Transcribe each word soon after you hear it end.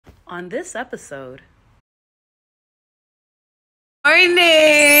on this episode. Morning!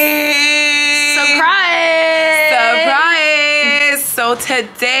 Surprise! So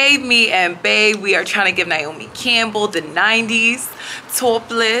today, me and Bae, we are trying to give Naomi Campbell the 90s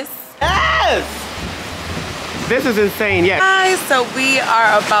topless. Yes! This is insane, yes. Guys, so we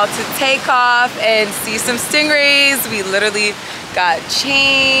are about to take off and see some Stringrays. We literally got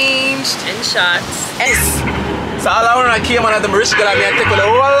changed And shots. So all around I came on at the rich girl, I take the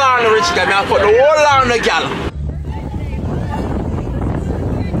whole on the rich girl, I put the whole on the gal.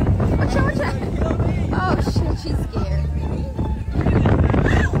 Watch out. Oh shit, she's scared.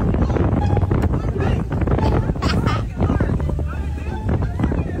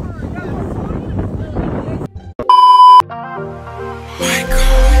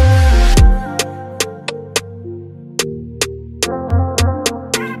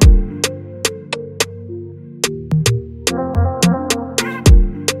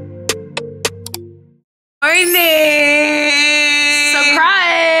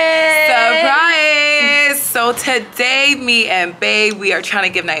 So today, me and Bae, we are trying to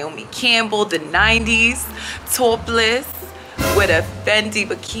give Naomi Campbell the 90s topless with a Fendi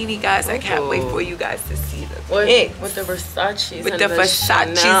bikini, guys. I can't wait for you guys to see this. With the Versace's With and the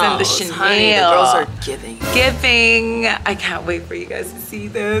Versace's and the Chanel. Honey, the girls are giving. I can't wait for you guys to see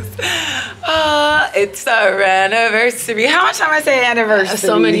this. It's our anniversary. How much time I say anniversary?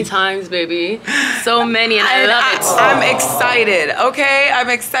 So many times, baby. So many, and I love it. I'm excited, okay? I'm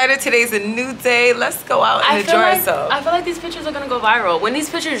excited. Today's a new day. Let's go out and enjoy ourselves. I feel like these pictures are gonna go viral. When these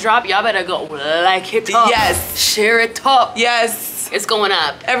pictures drop, y'all better go like it up. Yes. Share it up. Yes. It's going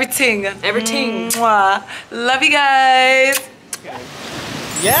up. Everything. Mwah. Love you guys.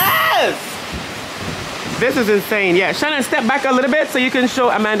 Yes! This is insane, yeah. Shannon, step back a little bit so you can show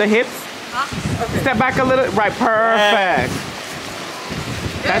Amanda hips. Okay. Step back a little, right, perfect.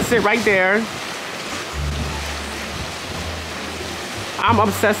 That's it right there. I'm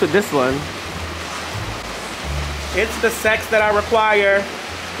obsessed with this one. It's the sex that I require.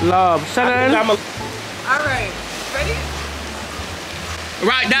 Love. Shannon. All right. Ready?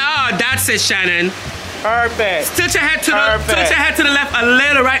 Right now, that's it, Shannon. Perfect. Tilt your head to the left a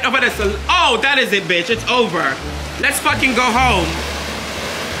little, right over there. Oh, that is it, bitch. It's over. Let's fucking go home.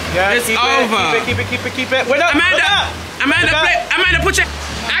 Yeah, it's over. Keep it. Wait up. Amanda, put your.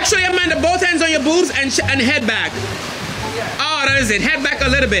 Actually, Amanda, both hands on your boobs and head back. Oh, that is it. Head back a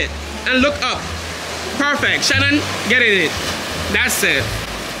little bit and look up. Perfect. Shannon, get in it. That's it.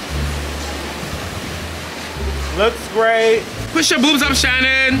 Looks great. Push your boobs up,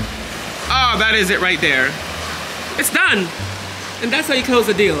 Shannon. Oh, that is it right there. It's done. And that's how you close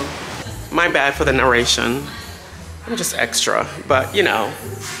the deal. My bad for the narration. I'm just extra, but you know,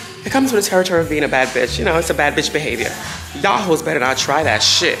 it comes with the territory of being a bad bitch. You know, it's a bad bitch behavior. Y'all hoes better not try that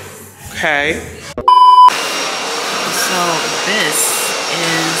shit, okay? So this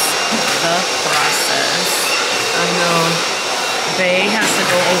is the process. I know Bae has to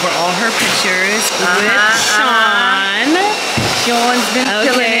go over all her pictures with Sean. Sean's been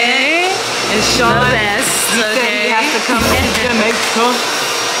killing it. And Sean, the best. he has to come to Jamaica.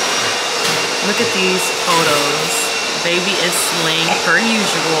 Look at these photos. Baby is slaying per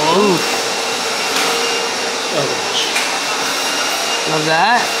usual. Love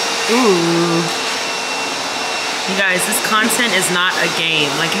that. Ooh. You guys, this content is not a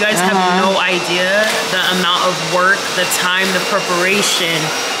game. Like, you guys have no idea the amount of work, the time, the preparation,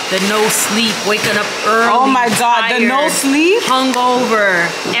 the no sleep, waking up early. Oh my God, tired, the no sleep? Hungover,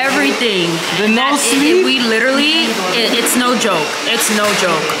 everything. The no sleep? We literally, it's no joke. It's no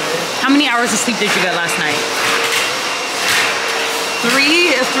joke. How many hours of sleep did you get last night?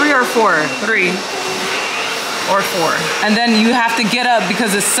 3 or 4? 3 or 4. And then you have to get up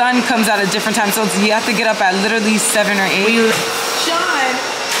because the sun comes out at different times. So you have to get up at literally 7 or 8. Sean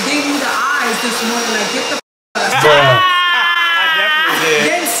gave you the eyes this morning. Like, get the I definitely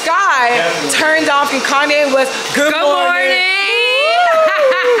did. Then Sky turned off and Kanye was good morning.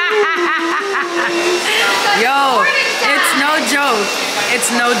 Yo, it's no joke. It's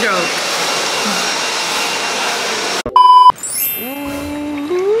no joke.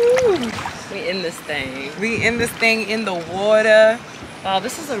 We in this thing. We in this thing in the water. Wow,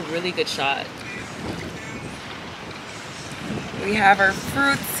 this is a really good shot. We have our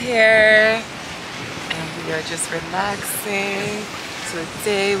fruits here. And we are just relaxing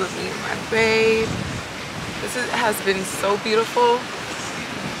today with me and my babe. Has been so beautiful.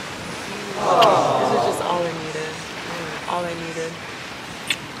 This is just all I needed. All I needed.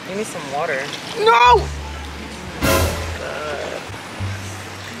 Give me some water. No!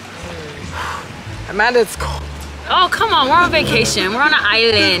 Amanda, it's cold. Oh, come on. We're on vacation. We're on an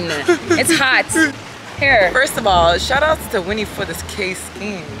island. It's hot. Here. First of all, shout outs to Winnie for this case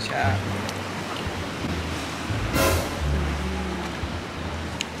scheme, child.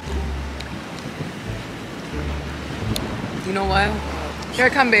 You know what? Here,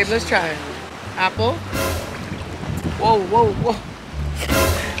 come, babe. Let's try it. Apple. Whoa, whoa, whoa.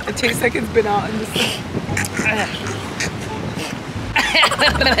 It tastes like it's been out in the sun.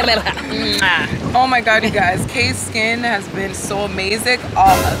 Oh my God, you guys. Kay's skin has been so amazing.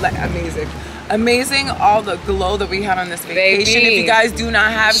 Amazing. All the glow that we had on this vacation. Baby. If you guys do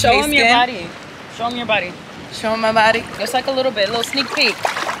not have Show Kay's him skin, your body. Show him your body. show 'em my body. Just like a little bit. A little sneak peek.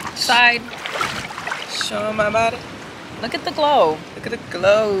 Side. Show 'em my body. Look at the glow. Look at the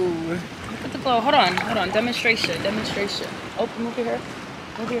glow. Look at the glow. Hold on. Hold on. Demonstration. Oh, move your hair.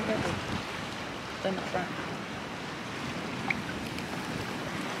 Move your hair. Then the front.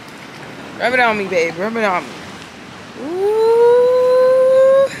 Rub it on me, babe. Rub it on me.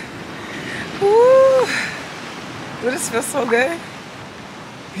 Ooh. Ooh. Would this feel so good?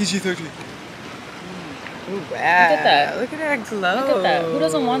 PG-13. Ooh, wow. Look at that. Look at that glow. Look at that. Who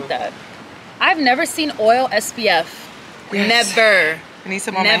doesn't want that? I've never seen oil SPF. Yes. Never. I need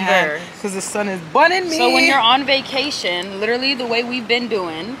some on my hand because the sun is burning me. So when you're on vacation, literally the way we've been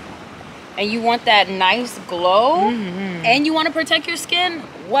doing, and you want that nice glow, and you want to protect your skin,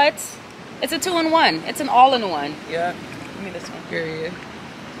 what? It's a 2-in-1. It's an all-in-one. Yeah. Give me this one. Period.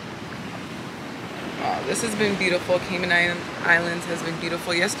 Wow, this has been beautiful. Cayman Islands has been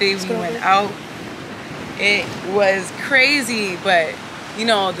beautiful. Yesterday we went out. It was crazy, but you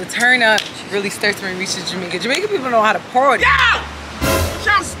know, the turn up really starts when we reach Jamaica. Jamaica people know how to party. Yo!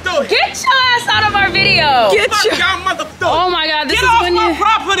 Y'all stupid. Get your ass out of our video. Get your Y'all motherfucker. Oh my God, this Get is off when my you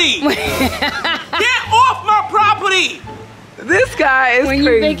property. Get off my property. This guy is when you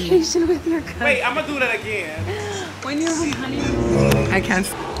crazy. vacation with your cousin. Wait, I'm gonna do that again. When you're with honey. I can't.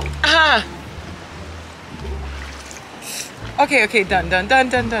 Ah. Okay, done.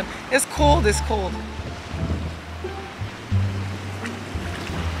 It's cold.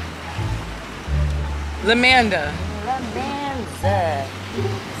 Lamanda.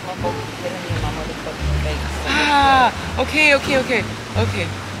 Ah. Okay.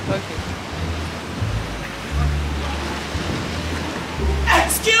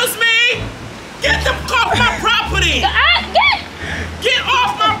 Excuse me. Get the fuck off my property. Get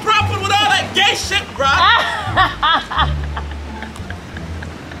off my property with all that gay shit, bro.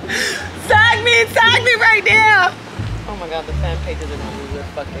 Tag me right now. Oh my God, the fan page is gonna lose their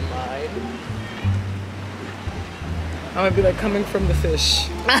fucking mind. I'm gonna be like coming from the fish.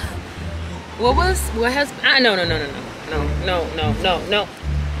 What has, no.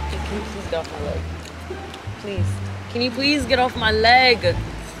 Can you please get off my leg? Please. Can you please get off my leg?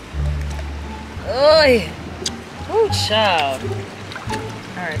 Oy. Oh, child.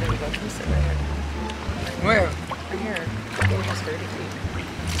 All right, there we go. Can you sit right here? Where? Right here. Maybe just 30 feet.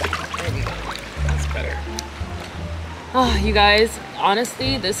 There we go. That's better. Oh, you guys,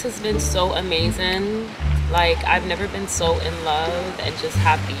 honestly, this has been so amazing. Like, I've never been so in love and just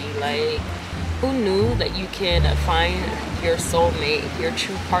happy. Like, who knew that you can find your soulmate, your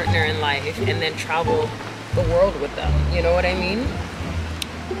true partner in life, and then travel the world with them? You know what I mean?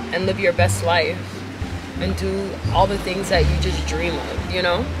 And live your best life and do all the things that you just dream of, you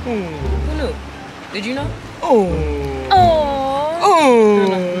know? Who knew? Did you know? No.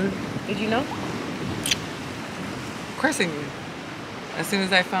 Did you know? Of course I knew. As soon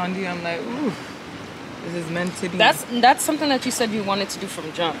as I found you, I'm like, ooh, this is meant to be. That's something that you said you wanted to do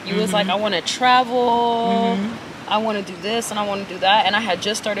from jump. You was like, I want to travel. I want to do this and I want to do that. And I had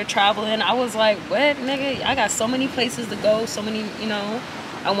just started traveling. I was like, what, nigga? I got so many places to go, so many, you know,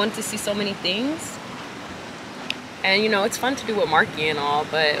 I wanted to see so many things. And, you know, it's fun to do with Marky and all,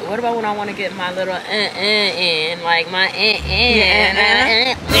 but what about when I want to get my little in, like my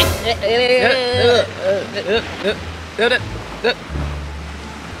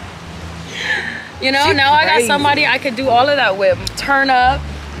You know, now I got somebody I could do all of that with. Turn up,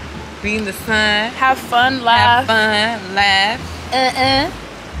 be in the sun, have fun, laugh.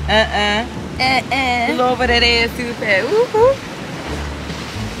 Pull over that ass too fast. Woo-hoo.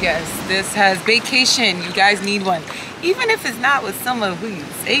 Yes, this has Baecation. You guys need one. Even if it's not with someone who you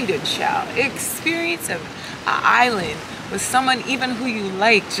dated, child. Experience an island with someone even who you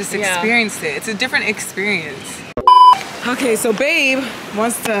like. Just experience it. It's a different experience. Okay, so babe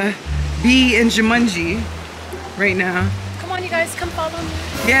wants to be in Jumanji right now. Come on, you guys, come follow me.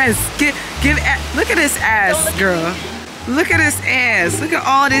 Yes, look at this ass, girl. Look at this ass. Look at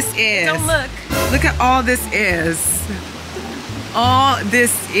all this ass. Don't look. Look at all this ass. all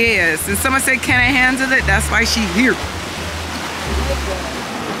this is. And someone said, can I handle it? That's why she here.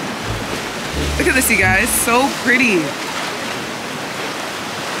 Look at this, you guys. So pretty.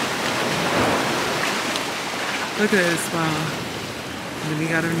 Look at this. Wow. And then we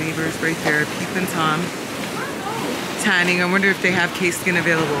got our neighbors right there, Peep and Tom, tanning. I wonder if they have case skin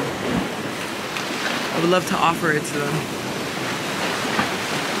available. I would love to offer it to them.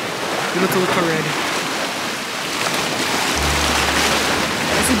 We have to look already.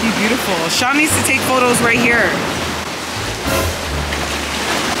 This would be beautiful. Sean needs to take photos right here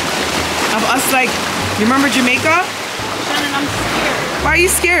of us, like, you remember Jamaica? Shannon, I'm scared. Why are you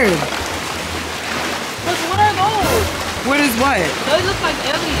scared? Look, what are those? What is what? Those look like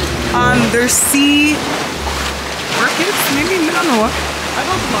aliens. They're sea orchids, maybe? I don't know. Are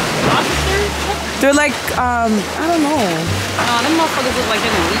those lobsters? They're like, I don't know. No, them motherfuckers look like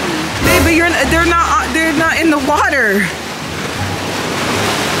they're gonna eat me. Babe, but they're not in the water.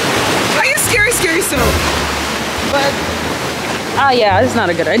 Why are you scary so? But, yeah, it's not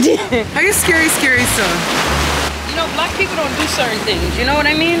a good idea. How you scary so? You know, black people don't do certain things. You know what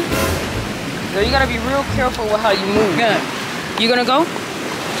I mean? So you gotta be real careful with how you move. Yeah. You gonna go?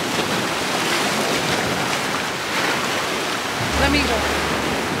 Let me go.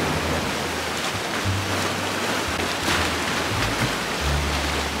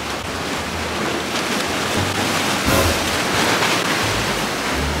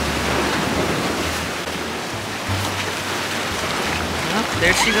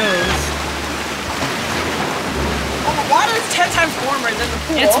 There she goes. Oh, the water is 10 times warmer than the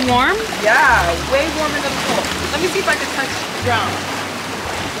pool. It's warm? Yeah, way warmer than the pool. Let me see if I can touch the ground.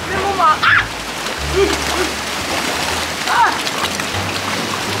 Ah! Ah!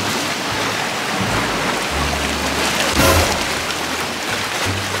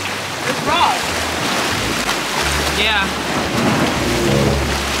 It's raw. Yeah.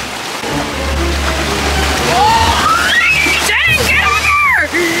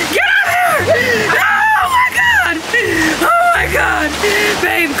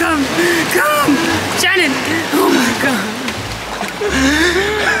 Babe, come. Shannon! Oh my god.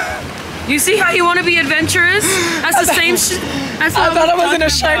 You see how you want to be adventurous? That's the same shit. I thought I was in a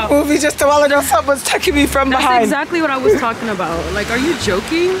shark movie just a while ago. Someone was taking me from behind. That's exactly what I was talking about. Like, are you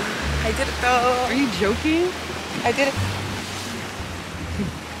joking? I did it though. Are you joking? I did it.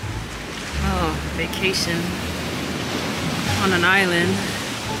 Oh, vacation on an island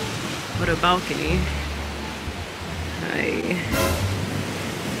with a balcony.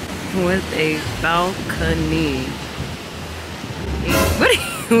 With a balcony.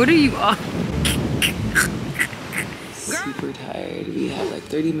 What are you on? Super tired. We have like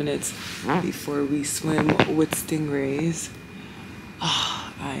 30 minutes before we swim with stingrays.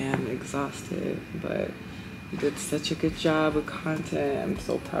 Oh, I am exhausted, but you did such a good job with content. I'm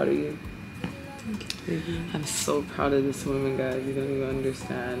so proud of you. Thank you, baby. I'm so proud of this woman, guys. You don't even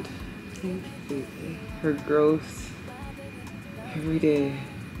understand. Thank you, baby. Her growth every day.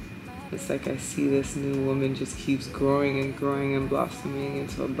 It's like I see this new woman just keeps growing and growing and blossoming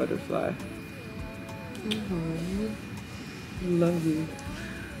into a butterfly. Love you.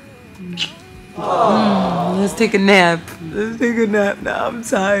 Let's take a nap. Let's take a nap now. I'm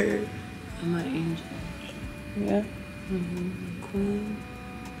tired. I'm an angel. Yeah? Queen.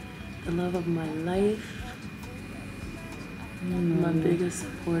 The love of my life. My biggest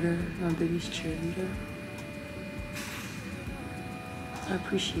supporter. My biggest cheerleader. I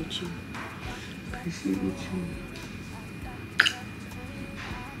appreciate you. Appreciate you too.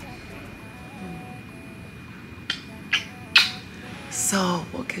 So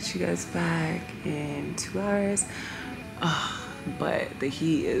we'll catch you guys back in 2 hours. But the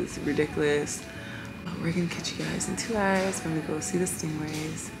heat is ridiculous. We're gonna catch you guys in 2 hours when we go see the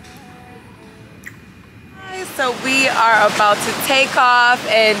stingrays. So we are about to take off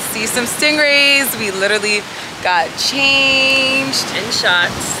and see some stingrays. We literally got changed And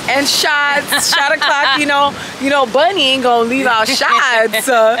shots. and shots. Shot o'clock, you know, Bunny ain't gonna leave out shots.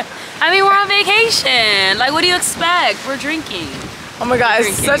 I mean, we're on vacation. Like, what do you expect? We're drinking. Oh my god,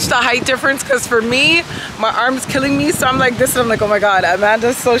 it's such the height difference because for me, my arm's killing me, so I'm like this and I'm like, oh my god,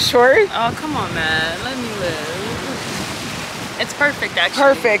 Amanda's so short. Oh, come on, man. Let me live. It's perfect, actually.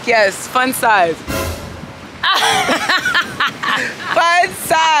 Perfect, yes, fun size. Fun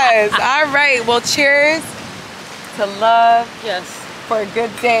size. All right, well, cheers to love. Yes. For a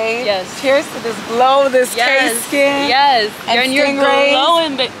good day. Yes. Cheers to this glow, this Yes. case skin. Yes. And you're stingrays.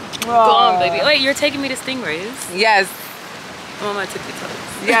 glowing, glowing, baby. Wait, you're taking me to Stingrays? Yes. I'm on my tippy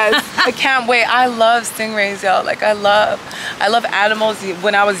toes. Yes, I can't wait. I love stingrays, y'all. Like I love animals.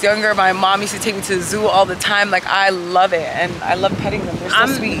 When I was younger, my mom used to take me to the zoo all the time. Like I love it, and I love petting them. They're so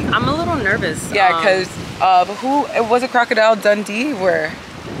sweet. I'm a little nervous. Yeah, because it was a Crocodile Dundee where.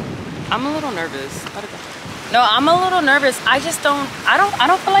 I'm a little nervous. No, I'm a little nervous. I just don't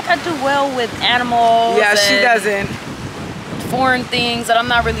feel like I do well with animals. Yeah, she doesn't. Foreign things that I'm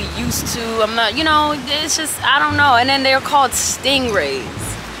not really used to. I'm not, you know, it's just, I don't know. And then they're called stingrays.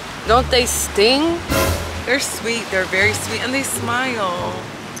 Don't they sting? They're sweet. They're very sweet, and they smile.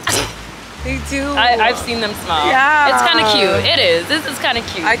 They do. I've seen them smile. Yeah. It's kind of cute. It is. This is kind of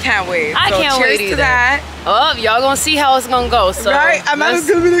cute. I can't wait. I can't wait cheers either. to that. Oh, y'all gonna see how it's gonna go. So right? I'm gonna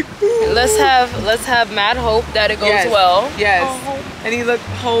be like, ooh. let's have mad hope that it goes well. Yes. And he looked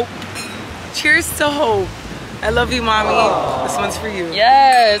hope. Cheers to hope. I love you, mommy. This one's for you.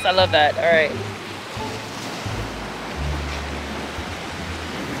 Yes, I love that. All right.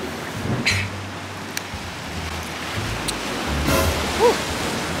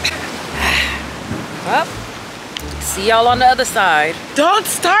 Well, see y'all on the other side. Don't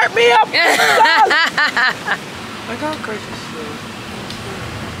start me up. Look how gorgeous she is.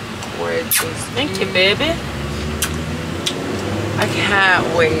 Gorgeous. Thank you, baby. I can't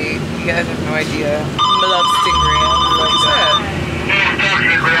wait. You guys have no idea. I love stingray. What's that?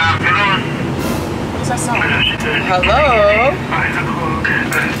 What's that song? Hello.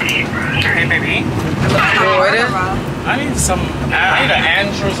 Hey, baby. Good. I need an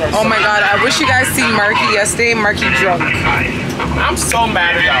Andrews or something. Oh my god, I wish you guys seen Marky yesterday. Marky drunk. I'm so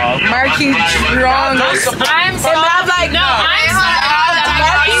mad at y'all. Marky drunk. I'm so like, no, I'm so mad that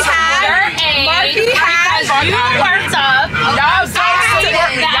Marky I Marky had. because you worked up. I'm so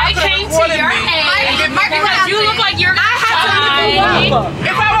that I came to your aid because you look like you're gonna die.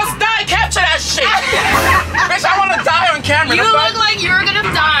 If I was dying, capture that shit. Bitch, I want to die on camera. You look like you were gonna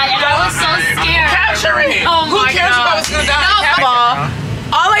die, and I was so scared. Capture it. Oh Who my cares if I God. was gonna die on camera?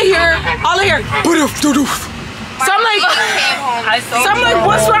 All I hear, boof, doof. So I'm like,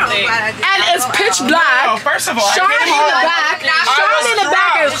 what's wrong? And it's pitch black. No, first of all, Sean I came in the home. back. Sean in the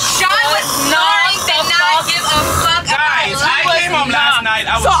back is. Sean was snoring, did not give a fuck Guys, I came home last night.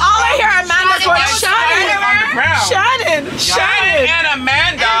 I was So all I hear Amanda's going, Shannon on the ground. Shannon. And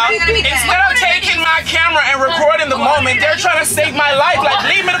Amanda, instead of taking my camera and recording the moment, they're trying to save my life. Like,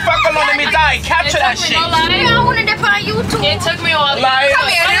 leave me the fuck alone, let me die. Capture that shit. I wanted to find you too. It took me a while. Like, It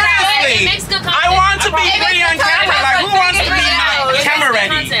seriously, makes good I content. want to be pretty on camera. Like, who wants to be camera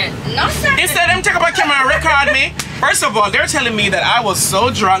ready? No, sir. Instead, them take up a camera and record me. First of all, they're telling me that I was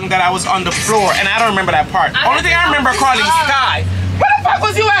so drunk that I was on the floor, and I don't remember that part. Only thing I remember calling Sky. Where the fuck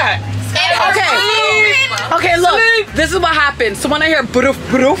was you at? Okay, look. This is what happened. So when I hear boof,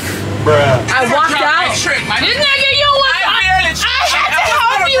 I walked out. This nigga, you was. I barely I had to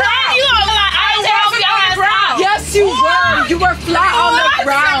help you. I had to help you. Yes, you were. You were flat on the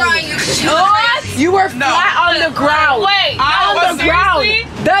ground. You were flat on the ground. Wait, on the ground.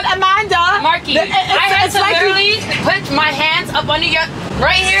 Then Amanda. Marky, I had to literally put my hands up under your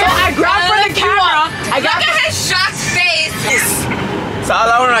right here. So I grabbed for the camera. Look at his shocked face. So all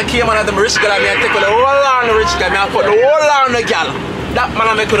I want to came on at the rich girl, I take the whole lot of the rich girl, I put the whole lot on the girl. That man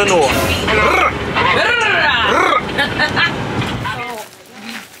I make her know.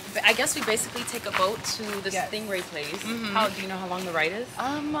 I guess we basically take a boat to the Stingray place. How do you know how long the ride is?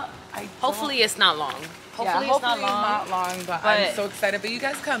 Hopefully it's not long. Hopefully it's not long. But I'm so excited. But you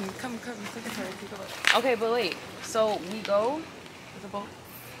guys come. Take a look. Okay, but wait. So we go with the boat.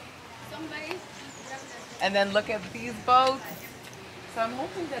 And then look at these boats. So I'm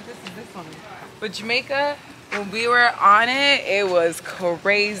hoping that this is this one. But Jamaica, when we were on it, it was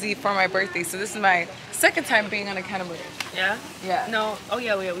crazy for my birthday. So this is my second time being on a catamaran. Yeah? Yeah. No. Oh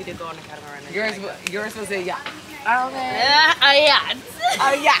yeah, we did go on a catamaran. Yours was a yacht. Yeah.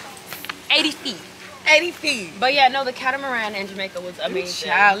 Oh yeah. 80 feet. 80 feet. But yeah, no, the catamaran in Jamaica was amazing.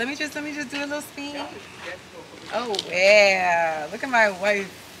 Child, let me just do a little spin. Oh yeah. Look at my wife.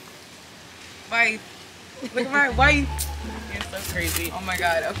 Look at my wife. You're so crazy. Oh my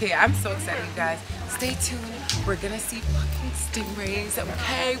god. Okay, I'm so excited, you guys. Stay tuned. We're gonna see fucking stingrays,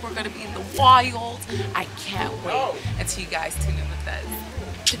 okay? We're gonna be in the wild. I can't wait until you guys tune in with us.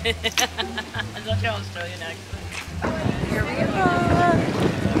 That's your Australian accent. Here we are.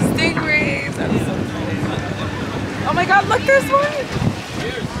 Stingrays. I'm so excited. Oh my god, look, there's one.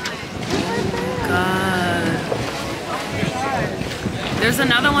 God. There's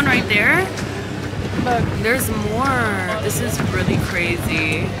another one right there. Look. There's more. This is really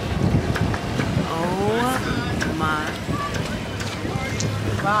crazy. Oh my.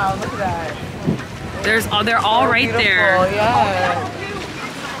 Wow, look at that. They're all right there. Yeah.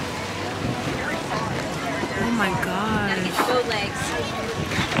 my gosh. Go legs.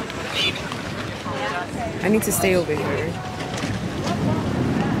 I need to stay over here.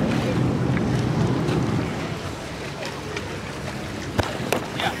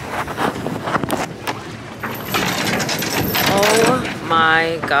 Oh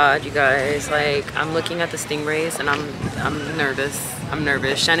my god, you guys. Like, I'm looking at the stingrays and I'm nervous. I'm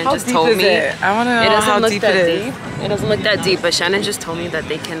nervous. Shannon just told me I want to know how deep it is. It doesn't look that deep, but Shannon just told me that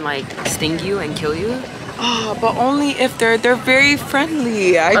they can like sting you and kill you. Oh, but only if they're very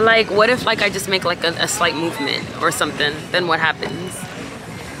friendly. But like, what if like I just make like a slight movement or something? Then what happens?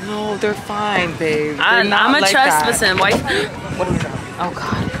 No, they're fine, babe. I'm a like trust. that. Listen, wife. What is that? Oh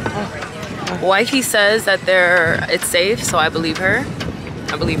god. Wifey says that it's safe, so I believe her.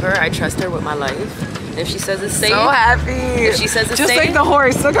 I believe her. I trust her with my life. If she says it's safe, So happy. If she says it's just safe, like the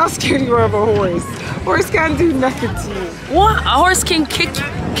horse. Look how scared you are of a horse. Horse can't do nothing to you. what? A horse can kick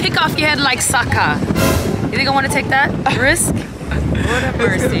off your head like soccer. You think I want to take that risk? What a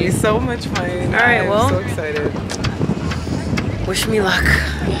It's gonna be mercy. so much fun. All right, well. I'm so excited. Wish me luck.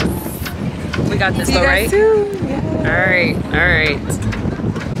 We got this, You though, guys right? too. Yeah. All right. All right.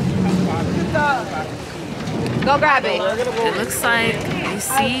 Go grab it. It looks like you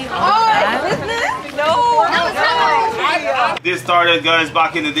see all that. This started, guys,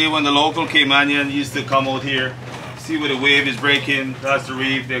 back in the day when the local Caymanian used to come out here, see where the wave is breaking. That's the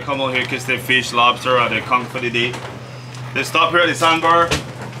reef. They come out here, catch their fish, lobster, or they conk for the day. They stop here at the sandbar.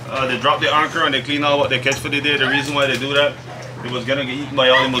 They drop the anchor and they clean out what they catch for the day. The reason why they do that, it was gonna get eaten by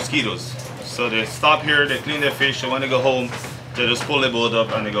all the mosquitoes. So they stop here, they clean their fish, and when they go home, they just pull their boat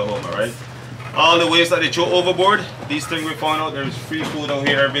up and they go home, all right? All the waste that they throw overboard, these things we found out, there's free food out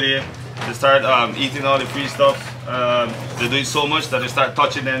here every day. They start eating all the free stuff. They do it so much that they start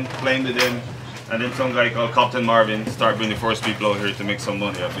touching them, playing with them, and then some guy called Captain Marvin start bringing the first people out here to make some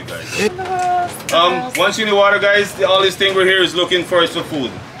money off you guys. Once you're in the water, guys, all this thing we're here is looking for is for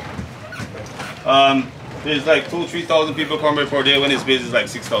food. There's like 2,000-3,000 people come here per day. When it's busy, it's like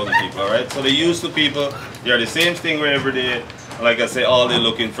 6,000 people, all right? So they're used to people. They are the same stingray every day. Like I say, all they're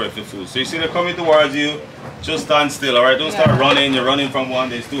looking for is food. So you see they're coming towards you, just stand still, all right? Don't start running. You're running from one,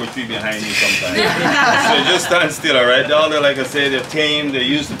 there's 2 or 3 behind you sometimes. So just stand still, all right? All they're, like I say, they're tame, they're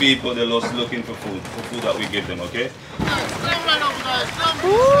used to people, they're just looking for food that we give them, okay?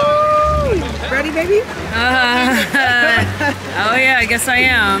 Ooh. Ready, baby? Oh yeah, I guess I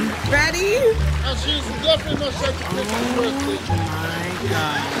am. Ready? And she's definitely not such a birthday.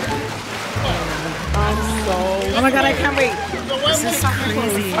 Oh my god, I can't wait. This is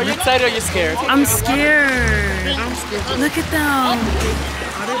crazy. Are you excited or are you scared? I'm scared. Look at them.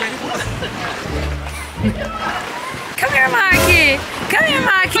 Come here, my kid. Come here,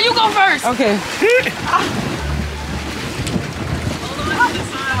 my kid. You go first. Okay.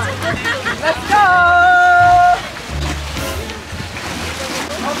 Let's go!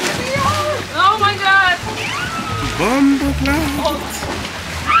 Oh my god.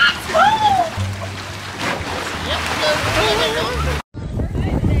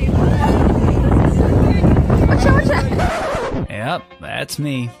 Yep, that's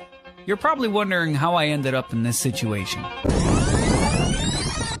me. You're probably wondering how I ended up in this situation.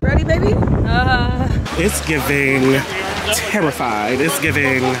 Ready, baby? It's giving terrified. It's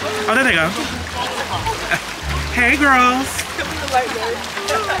giving. Oh, there they go. Hey, girls.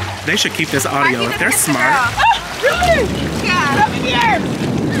 They should keep this audio if they're smart. Really? Yeah, come here.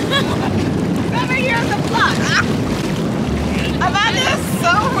 Over here on the block. Amanda is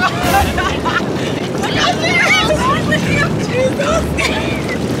so wrong. Look at this. What's wrong with you? Jesus.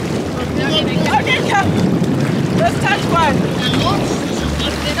 Okay, come. Let's touch one.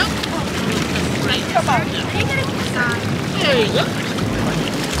 Come on. There you go.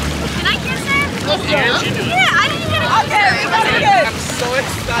 Can I kiss her? Let's go. Yeah, I didn't get a kiss. Okay, we got it. I'm so Where's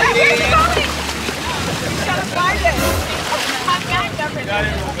excited. it going? We gotta find it. Got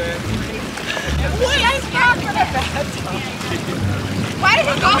it, Ruben. Why did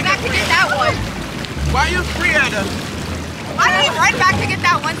he go back to get that one? Why are you free at us? Why did he run back to get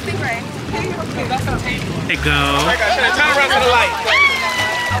that one stingray? Hey, go. Turn around for the light.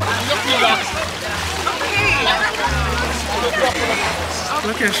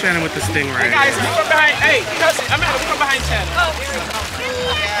 Look at Shannon with the stingray. Guys, we come behind. Hey, cousin, we come behind Shannon.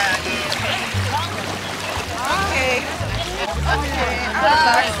 Okay.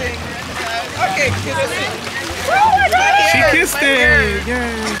 Relaxing. Okay, kiss it. She kissed it. Yay.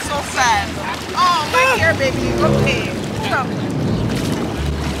 I'm so sad. Oh, my ear, baby. Okay. Come.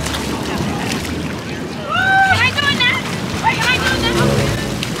 Can I do it now? Wait, can I do it now?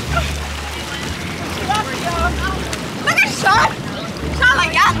 Look at Sean. Sound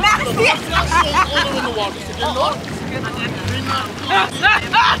like y'all nasty.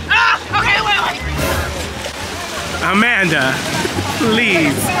 Okay, wait. Amanda,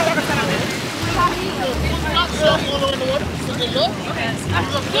 please.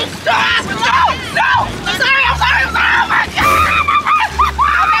 Stop! No! I'm sorry! Oh my God!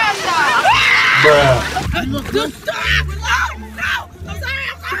 Bruh. Stop! No! I'm sorry!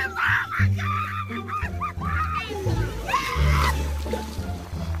 Oh my God!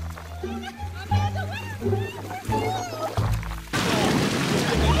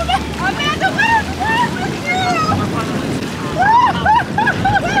 Amanda, where's with you?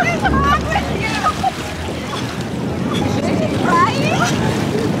 What is wrong with you? Crying?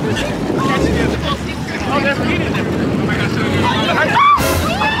 Oh, there's meat in there.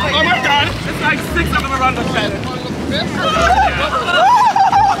 Oh my God! It's like 6 of them around the bed.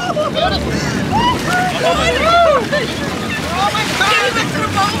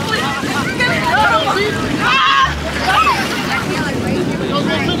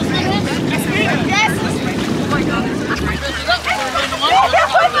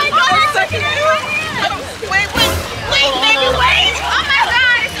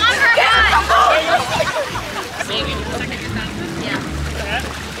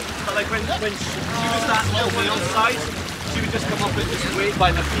 Like when she was that little whale size, she would just come up and just wait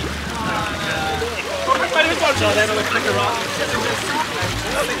by the feet. So then I would pick her up.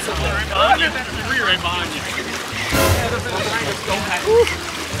 Right behind you.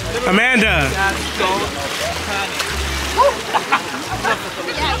 Amanda! I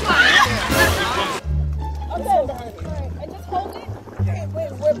just hold it. Okay,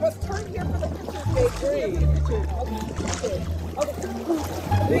 wait, let's turn here for the picture. Okay, three.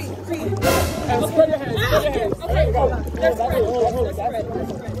 Spread your hands. Okay, go. Let's spread.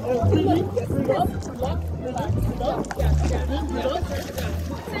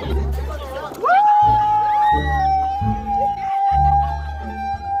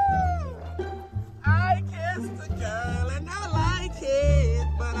 I kissed a girl and I like it,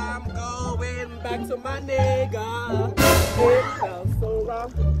 but I'm going back to my nigga. It felt so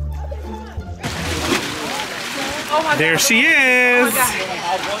wrong. There she is.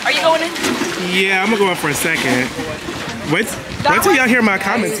 Are you going in? Yeah, I'm gonna go in for a second. Wait till y'all hear my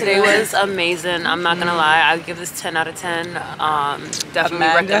comments. Today was amazing. I'm not gonna lie. I'll give this 10 out of 10. Definitely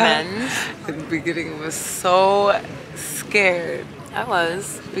Amanda, recommend. in the beginning was so scared. I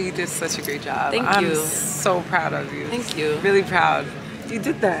was. But you did such a great job. Thank you. I'm so proud of you. Thank you. Really proud. You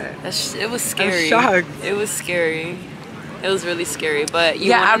did that. It was scary. I'm shocked. It was scary. It was really scary. But you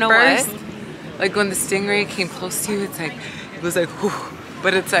Yeah, wanna at know first, what? like when the stingray came close to you, it was like, whew.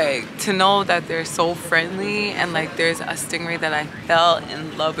 But it's like, to know that they're so friendly, and like there's a stingray that I fell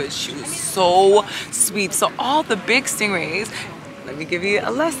in love with. She was so sweet. So all the big stingrays, let me give you a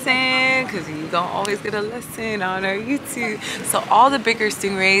lesson, because you don't always get a lesson on our YouTube. So all the bigger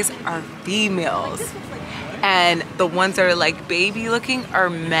stingrays are females, and the ones that are like baby looking are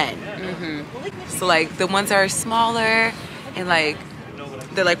men. So like the ones that are smaller and like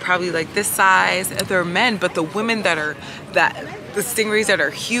they're like probably like this size, they're men, but the women the stingrays that are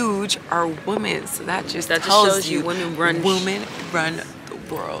huge are women. So that just tells shows you women run the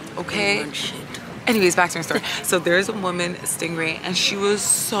world, okay? Women run shit. Anyways, back to my story. So there's a woman stingray, and she was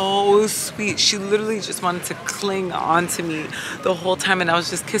so sweet. She literally just wanted to cling on to me the whole time, and I was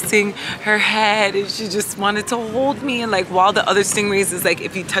just kissing her head, and she just wanted to hold me. And like, while the other stingrays is like,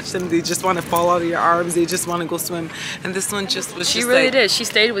 if you touch them, they just want to fall out of your arms. They just want to go swim. And this one just was. She really did. She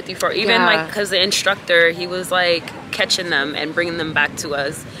stayed with you for even like, because the instructor, he was like catching them and bringing them back to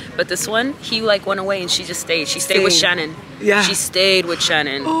us. But this one, he like went away and she just stayed. She stayed with Shannon. Yeah. She stayed with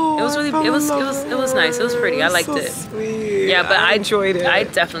Shannon. Oh, it was really, it was nice. It was pretty. I liked so it. Sweet. Yeah, but I enjoyed it. I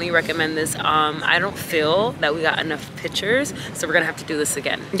definitely recommend this. I don't feel that we got enough pictures, so we're gonna have to do this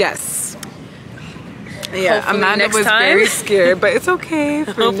again. Yes. Yeah, Hopefully Amanda next was time. very scared, but it's okay.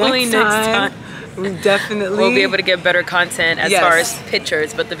 For Hopefully next time. We definitely We'll be able to get better content as far as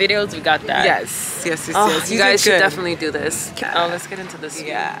pictures, but the videos, we got that. Yes. You guys should definitely do this. Oh, let's get into this.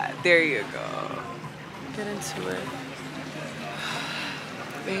 Yeah, there you go. Get into it.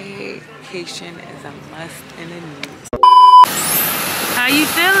 Baecation is a must in a need. How you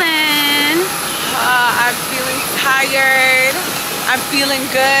feeling? I'm feeling tired. I'm feeling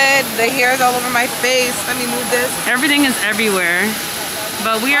good. The hair's all over my face. Let me move this. Everything is everywhere.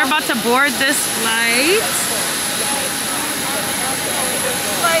 But we are about to board this flight.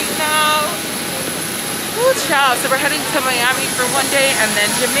 Right now. Ooh, child. So we're heading to Miami for one day and then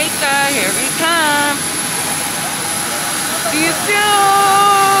Jamaica. Here we come. See you soon.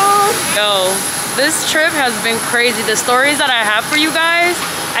 Yo, This trip has been crazy. The stories that I have for you guys,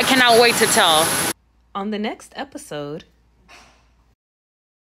 I cannot wait to tell. On the next episode.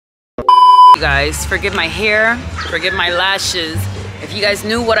 You guys, forgive my hair, forgive my lashes. If you guys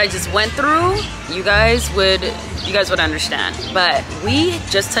knew what I just went through, you guys would understand. But we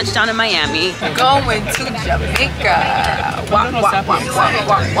just touched down in Miami. Going to Jamaica. Wop, wop, wop, wop,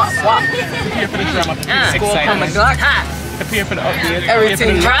 wop, wop, wop. School from the Glock. Prepare for the update.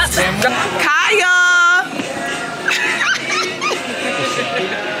 Everything drops. Kaya!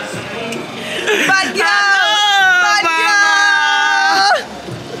 Bad girl! Bad girl!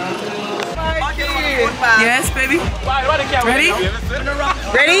 Yes, baby. Ready?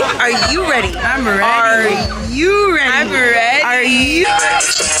 Ready? Are you ready? I'm ready. Are you ready? I'm ready. Are you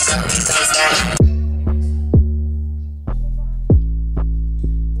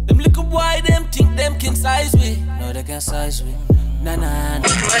Them little boy, them think them can size me. No, they can size me. Nah, nah, nah.